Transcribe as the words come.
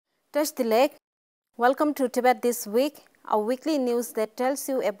Touch the leg. Welcome to Tibet This Week, a weekly news that tells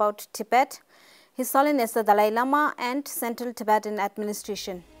you about Tibet, His Holiness the Dalai Lama and Central Tibetan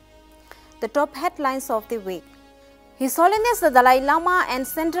Administration. The top headlines of the week. His Holiness the Dalai Lama and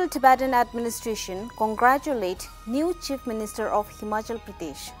Central Tibetan Administration congratulate new Chief Minister of Himachal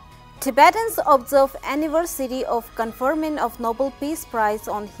Pradesh. Tibetans observe anniversary of conferment of Nobel Peace Prize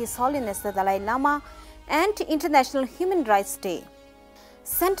on His Holiness the Dalai Lama and International Human Rights Day.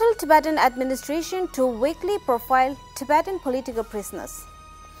 Central Tibetan Administration to weekly profile Tibetan political prisoners.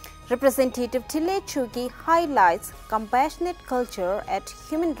 Representative Thinlay Chukki highlights compassionate culture at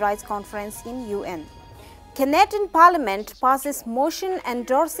Human Rights Conference in UN. Canadian Parliament passes motion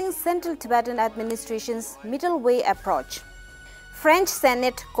endorsing Central Tibetan Administration's middle way approach. French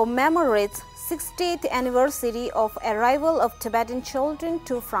Senate commemorates 60th anniversary of arrival of Tibetan children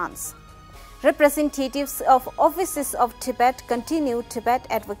to France. Representatives of offices of Tibet continue Tibet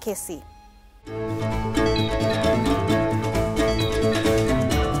advocacy.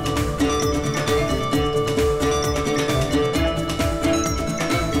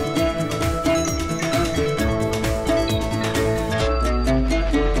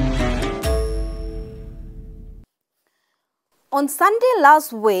 On Sunday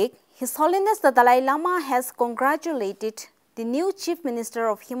last week, His Holiness the Dalai Lama has congratulated the new Chief Minister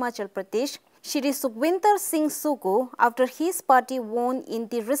of Himachal Pradesh, Shri Sukhwinder Singh Sugu, after his party won in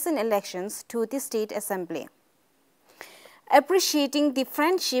the recent elections to the State Assembly. Appreciating the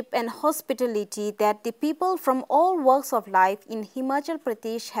friendship and hospitality that the people from all walks of life in Himachal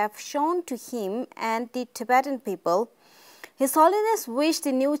Pradesh have shown to him and the Tibetan people, His Holiness wished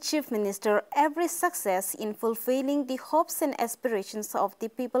the new Chief Minister every success in fulfilling the hopes and aspirations of the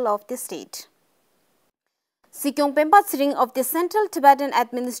people of the state. Sikyong Pempa Tsering of the Central Tibetan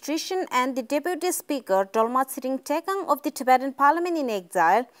Administration and the Deputy Speaker Dolma Tsering Tekang of the Tibetan Parliament in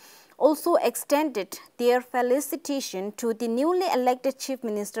Exile also extended their felicitation to the newly elected Chief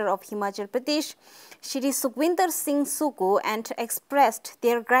Minister of Himachal Pradesh, Shri Sukhwinder Singh Sugu, and expressed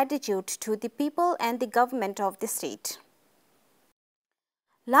their gratitude to the people and the government of the state.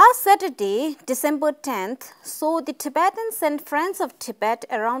 Last Saturday, December 10th, saw the Tibetans and Friends of Tibet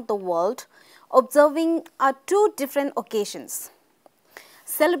around the world observing two different occasions.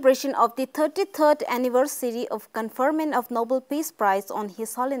 Celebration of the 33rd anniversary of conferment of Nobel Peace Prize on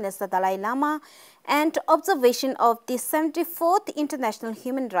His Holiness the Dalai Lama and observation of the 74th International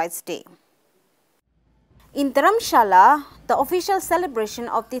Human Rights Day. In Dharamshala, the official celebration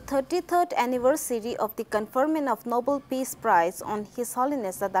of the 33rd anniversary of the conferment of Nobel Peace Prize on His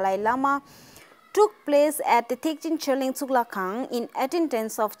Holiness the Dalai Lama took place at the Thekjin Cherling Tsuklakang in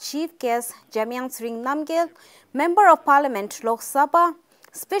attendance of Chief Guest Jamyang Tsering Namgyel, Member of Parliament Lok Sabha,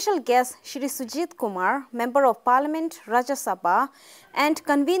 Special Guest Shri Sujit Kumar, Member of Parliament Rajya Sabha, and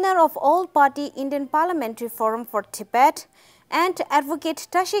Convener of All-Party Indian Parliamentary Forum for Tibet, and Advocate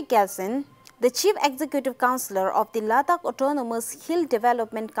Tashi Gelsen, the Chief Executive Councillor of the Ladakh Autonomous Hill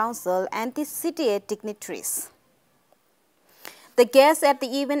Development Council, and the CTA dignitaries. The guests at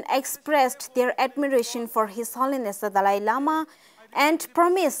the event expressed their admiration for His Holiness the Dalai Lama and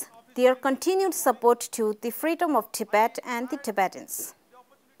promised their continued support to the freedom of Tibet and the Tibetans.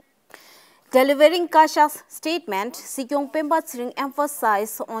 Delivering Kasha's statement, Sikyong Pempa Tsering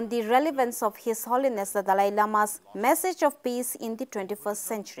emphasized on the relevance of His Holiness the Dalai Lama's message of peace in the 21st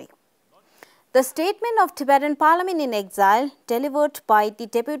century. The statement of Tibetan Parliament in Exile, delivered by the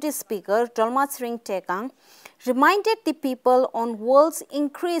Deputy Speaker Dolma Tsering Tekang, reminded the people on world's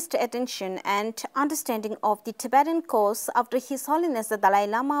increased attention and understanding of the Tibetan cause after His Holiness the Dalai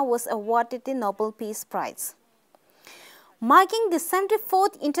Lama was awarded the Nobel Peace Prize. Marking the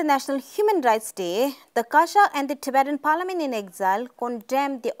 74th International Human Rights Day, the Kasha and the Tibetan Parliament in Exile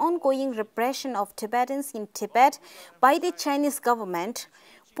condemned the ongoing repression of Tibetans in Tibet by the Chinese government,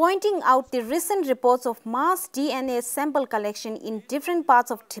 pointing out the recent reports of mass DNA sample collection in different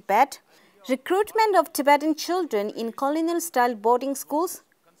parts of Tibet, recruitment of Tibetan children in colonial-style boarding schools,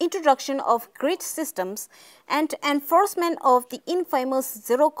 introduction of grid systems, and enforcement of the infamous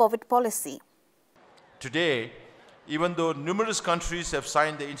zero-COVID policy. Today, even though numerous countries have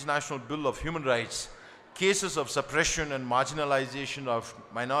signed the International Bill of Human Rights, cases of suppression and marginalization of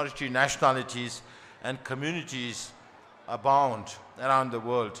minority nationalities and communities abound around the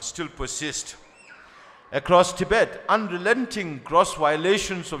world, still persist. Across Tibet, unrelenting gross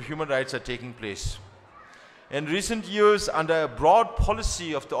violations of human rights are taking place. In recent years, under a broad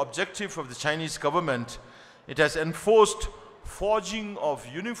policy of the objective of the Chinese government, it has enforced forging of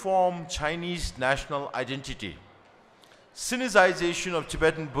uniform Chinese national identity, Sinicization of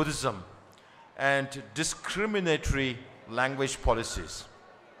Tibetan Buddhism, and discriminatory language policies.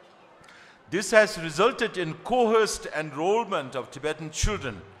 This has resulted in coerced enrollment of Tibetan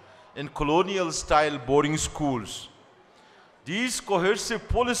children in colonial-style boarding schools. These coercive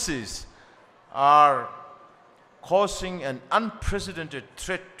policies are causing an unprecedented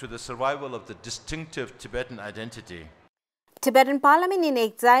threat to the survival of the distinctive Tibetan identity. Tibetan Parliament in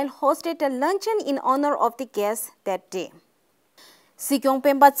Exile hosted a luncheon in honor of the guests that day. Sikyong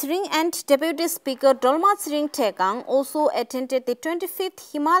Pemba Tsering and Deputy Speaker Dolma Tsering Tekang also attended the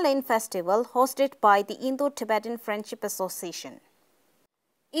 25th Himalayan Festival hosted by the Indo-Tibetan Friendship Association.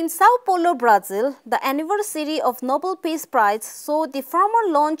 In Sao Paulo, Brazil, the anniversary of Nobel Peace Prize saw the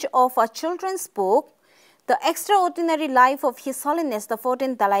formal launch of a children's book, The Extraordinary Life of His Holiness the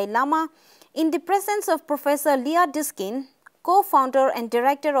 14th Dalai Lama, in the presence of Professor Leah Diskin, co-founder and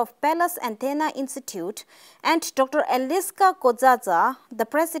director of Palace Antenna Institute, and Dr. Eliska Kodzaza, the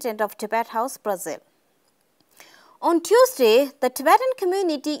president of Tibet House, Brazil. On Tuesday, the Tibetan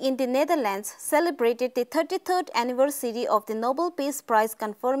community in the Netherlands celebrated the 33rd anniversary of the Nobel Peace Prize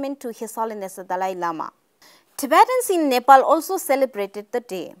conferment to His Holiness the Dalai Lama. Tibetans in Nepal also celebrated the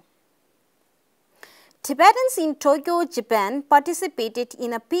day. Tibetans in Tokyo, Japan participated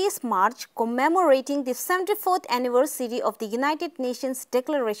in a peace march commemorating the 74th anniversary of the United Nations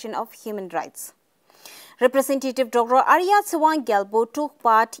Declaration of Human Rights. Representative Dr. Arya Tsewang Gyalpo took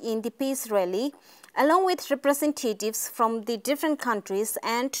part in the peace rally along with representatives from the different countries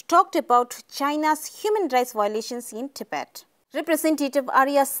and talked about China's human rights violations in Tibet. Representative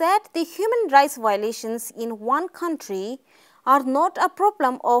Arya said the human rights violations in one country are not a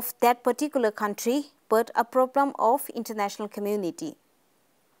problem of that particular country, but a problem of international community.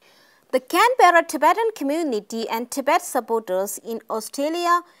 The Canberra Tibetan community and Tibet supporters in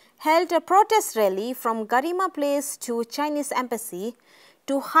Australia held a protest rally from Garima Place to Chinese Embassy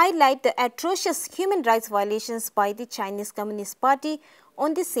to highlight the atrocious human rights violations by the Chinese Communist Party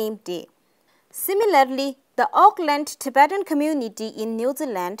on the same day. Similarly, the Auckland Tibetan community in New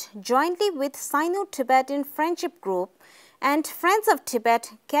Zealand, jointly with Sino-Tibetan Friendship Group and Friends of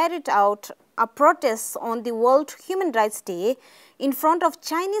Tibet, carried out a protest on the World Human Rights Day in front of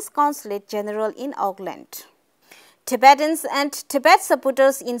Chinese Consulate General in Auckland. Tibetans and Tibet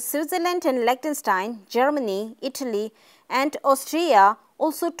supporters in Switzerland and Liechtenstein, Germany, Italy, and Austria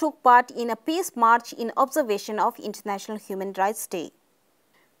also took part in a peace march in observation of International Human Rights Day.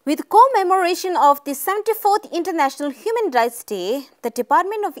 With commemoration of the 74th International Human Rights Day, the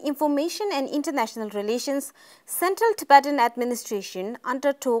Department of Information and International Relations, Central Tibetan Administration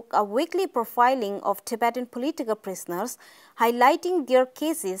undertook a weekly profiling of Tibetan political prisoners, highlighting their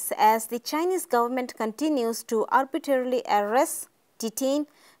cases as the Chinese government continues to arbitrarily arrest, detain,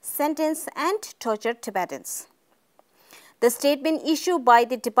 sentence, and torture Tibetans. The statement issued by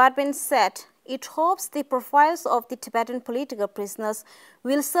the department said it hopes the profiles of the Tibetan political prisoners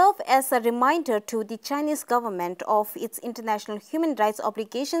will serve as a reminder to the Chinese government of its international human rights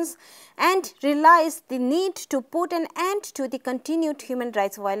obligations and realize the need to put an end to the continued human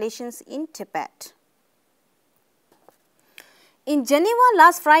rights violations in Tibet. In Geneva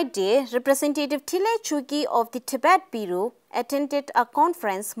last Friday, Representative Thinlay Chukki of the Tibet Bureau attended a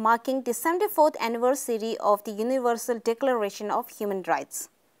conference marking the 74th anniversary of the Universal Declaration of Human Rights.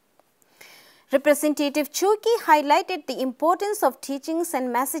 Representative Chukki highlighted the importance of teachings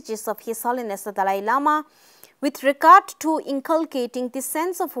and messages of His Holiness the Dalai Lama with regard to inculcating the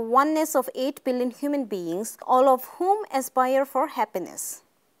sense of oneness of 8 billion human beings, all of whom aspire for happiness.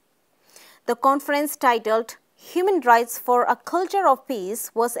 The conference titled Human Rights for a Culture of Peace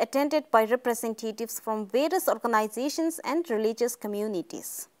was attended by representatives from various organizations and religious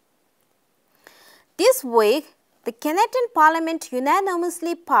communities. This week, the Canadian Parliament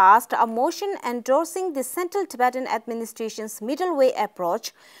unanimously passed a motion endorsing the Central Tibetan Administration's middle way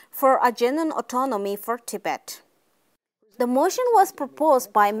approach for a genuine autonomy for Tibet. The motion was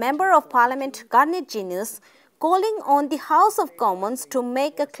proposed by Member of Parliament Garnet Genius, calling on the House of Commons to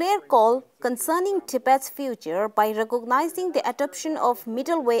make a clear call concerning Tibet's future by recognizing the adoption of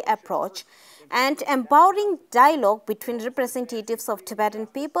middle way approach and empowering dialogue between representatives of Tibetan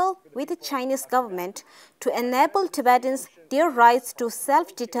people with the Chinese government to enable Tibetans their rights to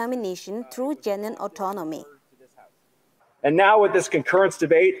self-determination through genuine autonomy. And now with this concurrence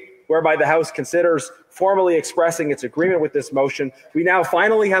debate, whereby the House considers formally expressing its agreement with this motion, we now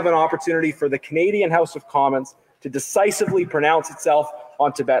finally have an opportunity for the Canadian House of Commons to decisively pronounce itself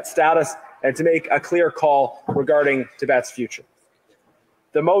on Tibet's status and to make a clear call regarding Tibet's future.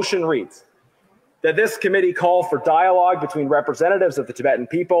 The motion reads, that this committee call for dialogue between representatives of the Tibetan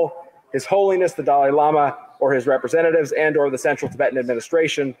people, His Holiness the Dalai Lama or his representatives and/or the Central Tibetan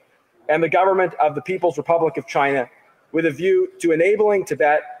Administration, and the government of the People's Republic of China with a view to enabling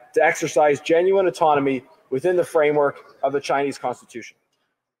Tibet to exercise genuine autonomy within the framework of the Chinese Constitution.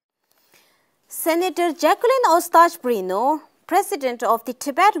 Senator Jacqueline Eustache-Bruno, president of the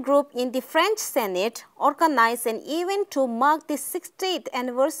Tibet group in the French Senate, organized an event to mark the 60th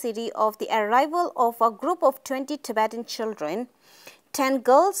anniversary of the arrival of a group of 20 Tibetan children, 10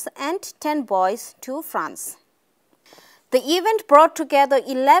 girls and 10 boys, to France. The event brought together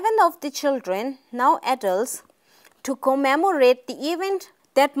 11 of the children, now adults, to commemorate the event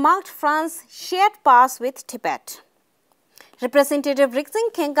that marked France's shared past with Tibet. Representative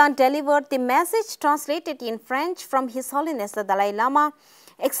Rixing Khengan delivered the message translated in French from His Holiness the Dalai Lama,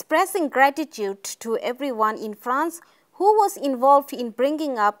 expressing gratitude to everyone in France who was involved in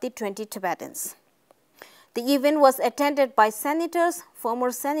bringing up the 20 Tibetans. The event was attended by senators,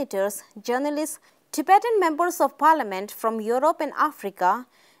 former senators, journalists, Tibetan members of parliament from Europe and Africa,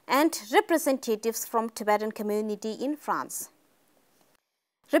 and representatives from Tibetan community in France.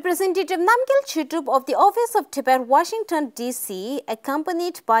 Representative Namgyal Chitup of the Office of Tibet, Washington, D.C.,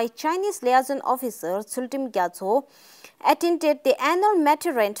 accompanied by Chinese liaison officer Tsultim Gyatso, attended the annual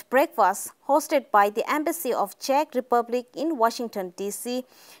Maturant breakfast hosted by the Embassy of Czech Republic in Washington, D.C.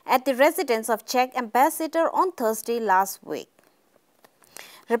 at the residence of Czech ambassador on Thursday last week.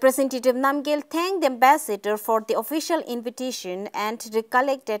 Representative Namgyal thanked the ambassador for the official invitation and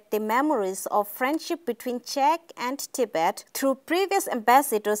recollected the memories of friendship between Czech and Tibet through previous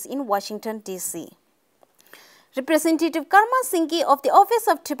ambassadors in Washington, D.C. Representative Karma Singhi of the Office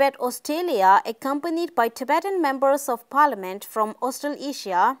of Tibet, Australia, accompanied by Tibetan members of parliament from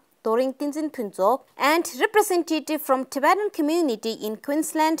Australasia, Toring Tenzin Phuntsok, and representative from Tibetan community in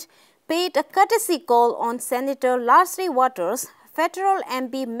Queensland, paid a courtesy call on Senator Leslie Waters, Federal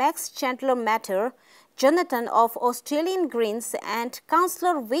MP Max Chandler Matter, Jonathan of Australian Greens, and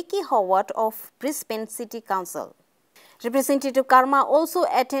Councillor Vicky Howard of Brisbane City Council. Representative Karma also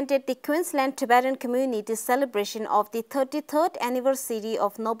attended the Queensland Tibetan community celebration of the 33rd anniversary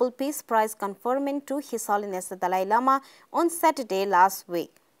of Nobel Peace Prize conferment to His Holiness the Dalai Lama on Saturday last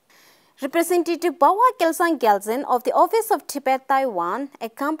week. Representative Bawa Kelsang Gyaltsen of the Office of Tibet, Taiwan,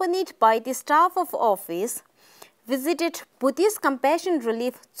 accompanied by the staff of office, visited Buddhist Compassion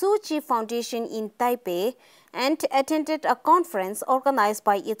Relief Tzu Chi Foundation in Taipei and attended a conference organized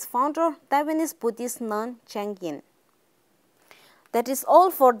by its founder, Taiwanese Buddhist nun Chang Yin. That is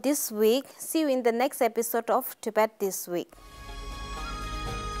all for this week. See you in the next episode of Tibet This Week.